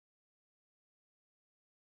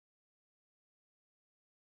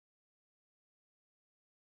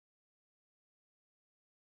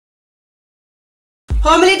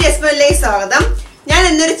Homely Desperate സ്വാഗതം. ഞാൻ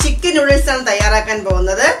ഇന്നൊരു ചിക്കൻ നൂഡിൽസ് ആണ് തയ്യാറാക്കാൻ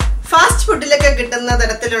പോകുന്നത്. ഫാസ്റ്റ് ഫുഡിലൊക്കെ കിട്ടുന്ന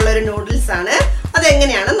തരത്തിലുള്ള ഒരു നൂഡിൽസ് ആണ്. അത്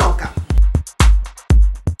എങ്ങനെയാണെന്ന് നോക്കാം.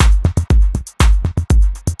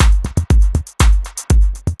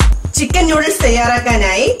 ചിക്കൻ നൂഡിൽസ്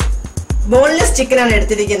തയ്യാറാക്കാനായി ബോൺലെസ് ചിക്കൻ ആണ്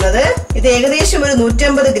എടുത്തിരിക്കുന്നത്. ഇത് ഏകദേശം ഒരു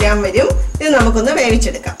 150 ഗ്രാം വരും. ഇത് നമുക്കൊന്ന്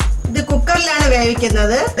വേവിച്ചെടുക്കാം. ഇത് കുക്കറിലാണ്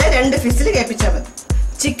വേവിക്കുന്നത്. 2 വിസിൽ കേൾപ്പിച്ചാൽ മതി.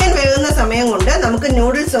 ചിക്കൻ വേവുന്ന സമയം കൊണ്ട് നമുക്ക്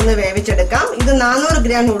നൂഡിൽസ് ഒന്ന് വേവിച്ചെടുക്കാം. ഇത് 400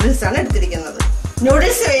 ഗ്രാം നൂഡിൽസ് ആണ് എടുത്തിരിക്കുന്നത്.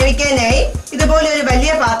 നൂഡിൽസ് വേവിക്കാനായി ഇതുപോലെ ഒരു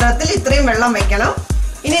വലിയ പാത്രത്തിൽ ഇത്രയും വെള്ളം വെക്കണം.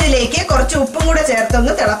 ഇനി ഇതിലേക്ക് കുറച്ച് ഉപ്പും കൂടെ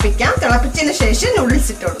ചേർത്തൊന്ന് തിളപ്പിക്കാം. തിളപ്പിച്ചതിന് ശേഷം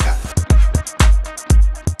നൂഡിൽസ് ഇട്ട് കൊടുക്കാം.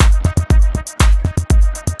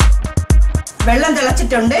 വെള്ളം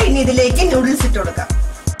തിളച്ചിട്ടുണ്ട്. ഇനി ഇതിലേക്ക് നൂഡിൽസ് ഇട്ട് കൊടുക്കാം.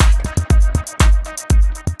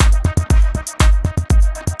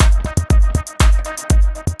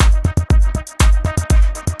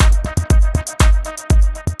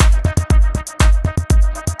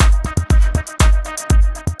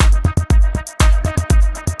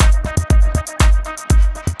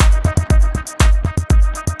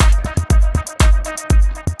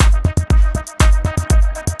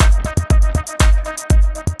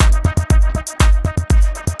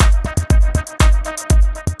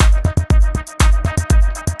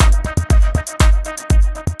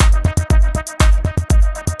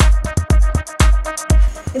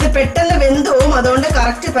 ഇത് പെട്ടെന്ന് വെന്ത് പോവും. അതുകൊണ്ട്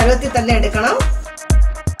കറക്റ്റ് പരുവത്തിൽ തന്നെ എടുക്കണം.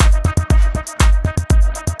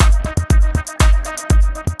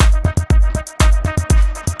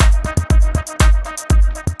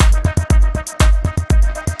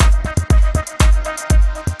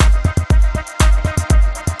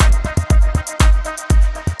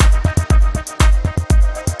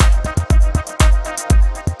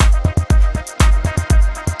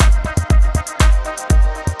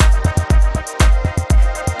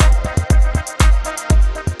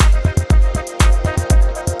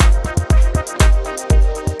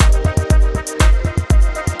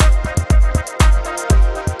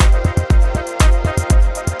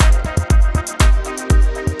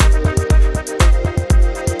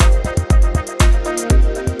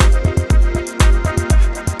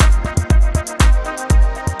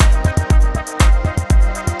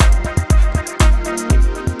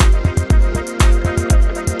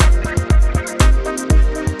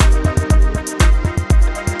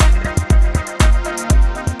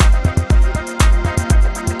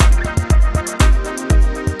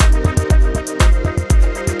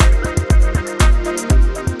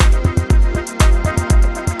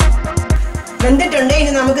 വെന്തിട്ടുണ്ട്.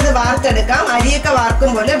 ഇനി നമുക്കിത് വാർത്തെടുക്കാം. അരിയൊക്കെ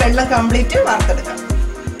വാർക്കും പോലെ വെള്ളം കംപ്ലീറ്റ് വാർത്തെടുക്കാം.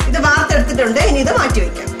 ഇത് വാർത്തെടുത്തിട്ടുണ്ട്. ഇനി ഇത് മാറ്റി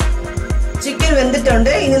വെക്കാം. ചിക്കൻ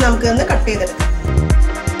വെന്തിട്ടുണ്ട്. ഇനി നമുക്കിതൊന്ന് കട്ട് ചെയ്തെടുക്കാം.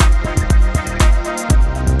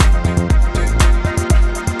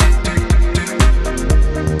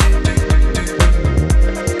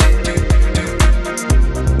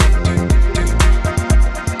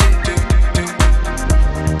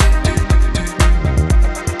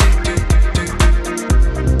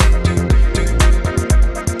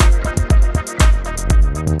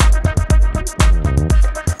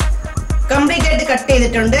 കംപ്ലീറ്റ് ആയിട്ട് കട്ട്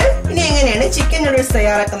ചെയ്തിട്ടുണ്ട്. ഇനി എങ്ങനെയാണ് ചിക്കൻ നൂഡിൽസ്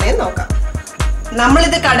തയ്യാറാക്കുന്നതെന്ന് നോക്കാം.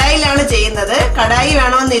 നമ്മളിത് കടായിലാണ് ചെയ്യുന്നത്. കടായി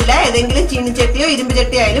വേണമെന്നില്ല. ഏതെങ്കിലും ചീനിച്ചട്ടിയോ ഇരുമ്പ്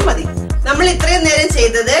ചട്ടിയോ ആയാലും മതി. നമ്മൾ ഇത്രയും നേരം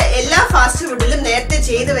ചെയ്തത് എല്ലാ ഫാസ്റ്റ് ഫുഡിലും നേരത്തെ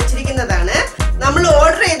ചെയ്ത് വെച്ചിരിക്കുന്നതാണ്. നമ്മൾ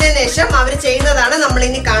ഓർഡർ ചെയ്തതിനു ശേഷം അവർ ചെയ്യുന്നതാണ് നമ്മൾ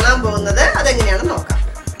ഇനി കാണാൻ പോകുന്നത്. അതെങ്ങനെയാണെന്ന് നോക്കാം.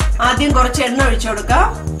 ആദ്യം കുറച്ച് എണ്ണ ഒഴിച്ചു കൊടുക്കാം.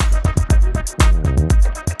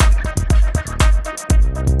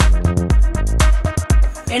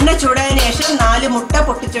 എണ്ണ ചൂടായതിനു ശേഷം 4 മുട്ട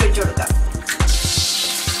പൊട്ടിച്ചൊഴിച്ചു കൊടുക്കാം.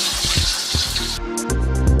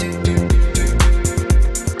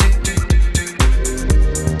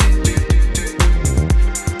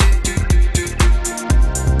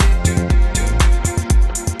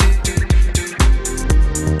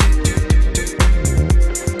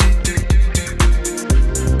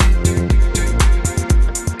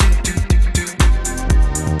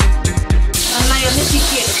 നന്നായി ഒന്ന്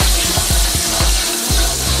ചിക്കി എടുക്കാം.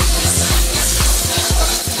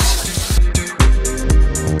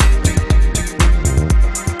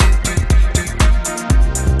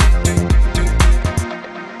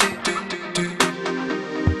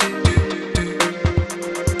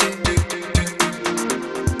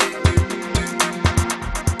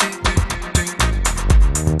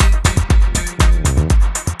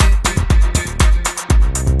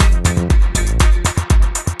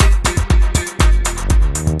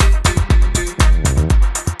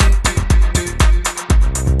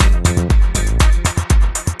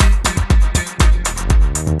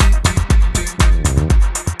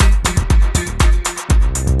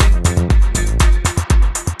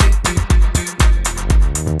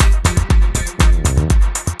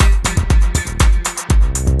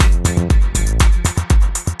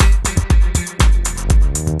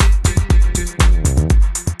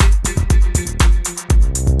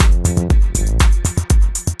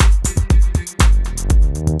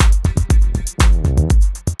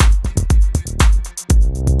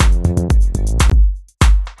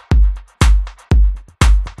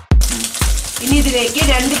 ഇതിലേക്ക്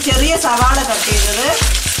 2 ചെറിയ സവാള കട്ട് ചെയ്തത്,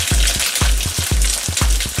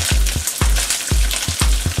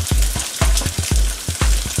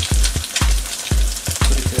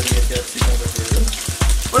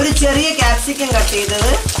 ഒരു ചെറിയ ക്യാപ്സിക്കം കട്ട്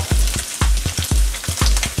ചെയ്തത്,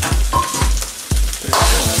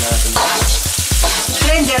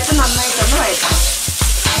 ഇത്രയും ചേർത്ത് നന്നായിട്ടൊന്ന് വഴറ്റാം.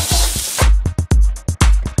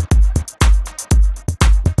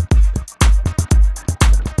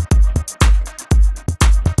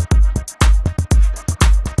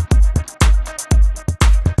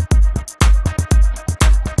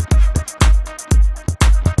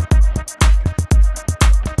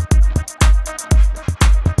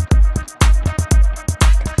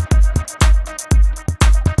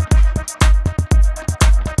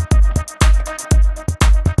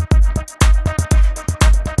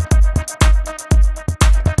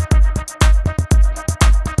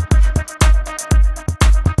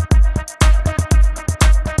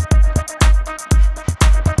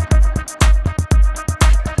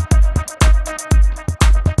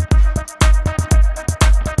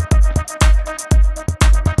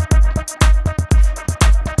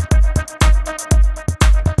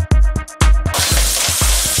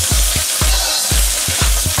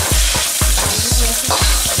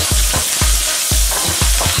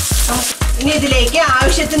 ഇനി ഇതിലേക്ക്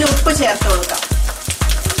ആവശ്യത്തിന് ഉപ്പ് ചേർത്ത് കൊടുക്കാം.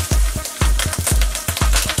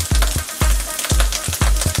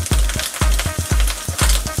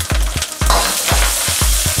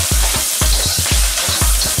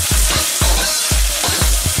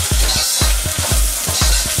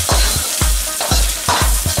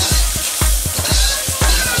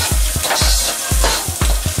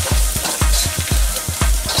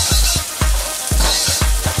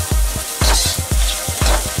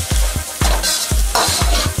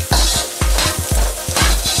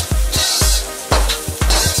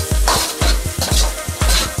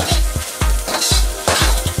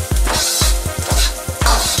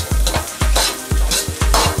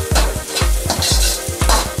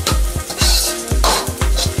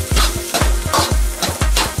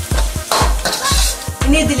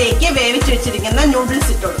 ഇനി ഇതിലേക്ക് വേവിച്ച് വെച്ചിരിക്കുന്ന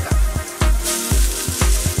നൂഡിൽസ് ഇട്ട് കൊടുക്കാം.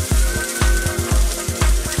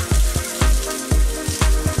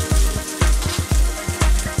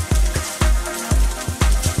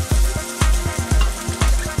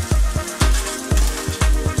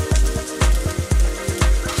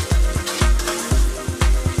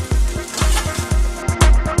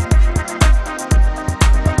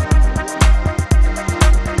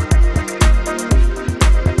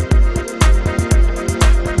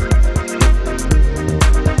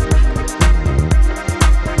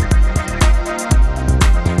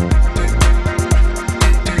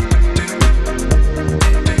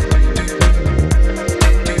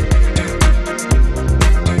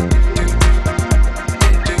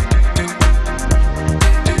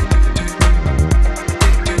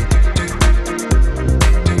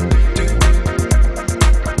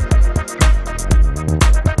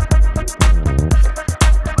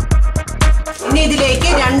 ഇതിലേക്ക്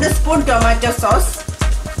 2 spoon tomato sauce,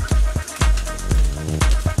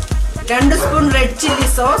 2 spoon red chilli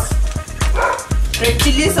sauce. Red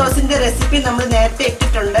chilli സോസിന്റെ recipe നമ്മൾ നേരത്തെ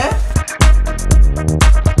ഇട്ടിട്ടുണ്ട്.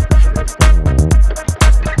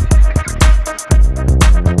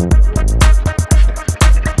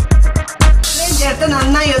 ചേർത്ത്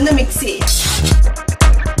നന്നായി ഒന്ന് മിക്സ് ചെയ്യാം.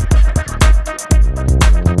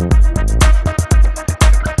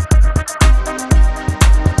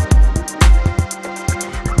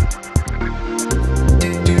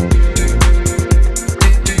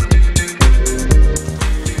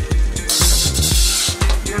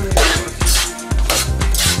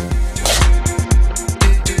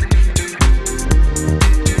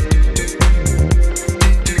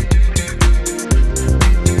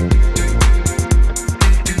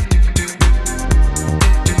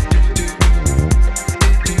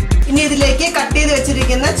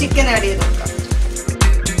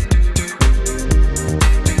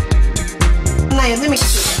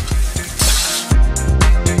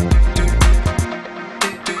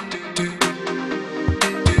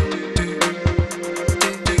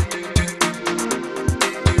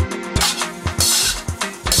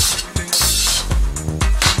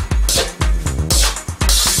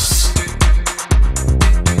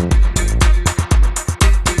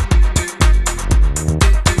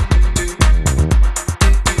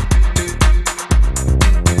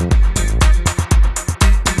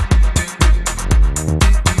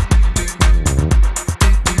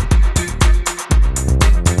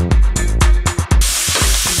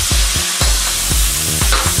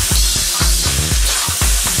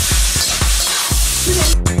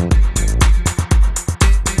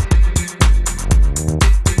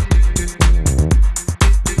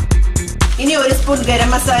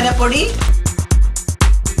 മഞ്ഞൾപ്പൊടി,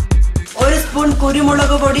 1 സ്പൂൺ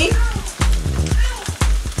കുരുമുളക് പൊടി,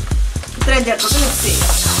 ഇത്രയും ചേർത്തിട്ട് മിക്സ്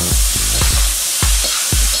ചെയ്യുക.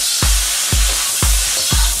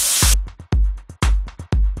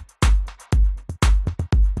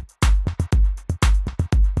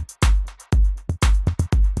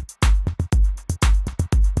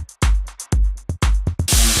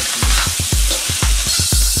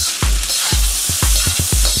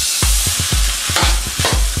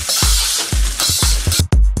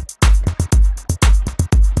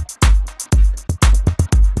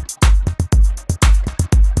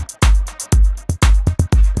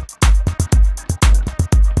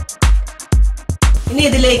 ഇനി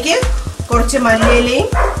ഇതിലേക്ക് കുറച്ച് മല്ലിയിലയും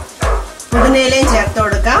പുതിനയിലയും ചേർത്ത്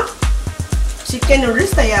കൊടുക്കാം. ചിക്കൻ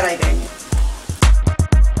നൂഡിൽസ് തയ്യാറായി കഴിഞ്ഞു.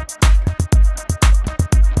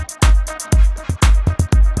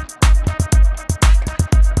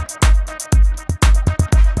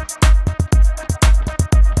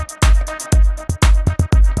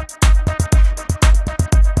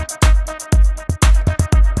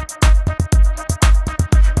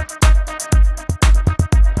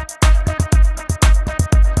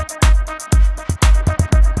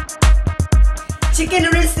 ചിക്കൻ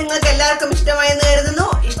നൂഡിൽസ് നിങ്ങൾക്ക് എല്ലാവർക്കും ഇഷ്ടമായെന്ന് കരുതുന്നു.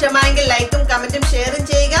 ഇഷ്ടമായെങ്കിൽ ലൈക്കും കമന്റും ഷെയറും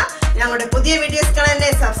ചെയ്യുക. ഞങ്ങളുടെ പുതിയ വീഡിയോസ് കാണാൻ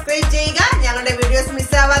സബ്സ്ക്രൈബ് ചെയ്യുക. ഞങ്ങളുടെ വീഡിയോസ്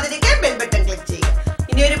മിസ്സാവാതിരിക്കാൻ ബെൽ ബട്ടൺ ക്ലിക്ക് ചെയ്യുക.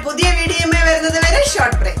 ഇനി ഒരു പുതിയ വീഡിയോയുമായി വരുന്നത് വരെ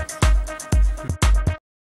ഷോർട്ട് ബ്രേക്ക്.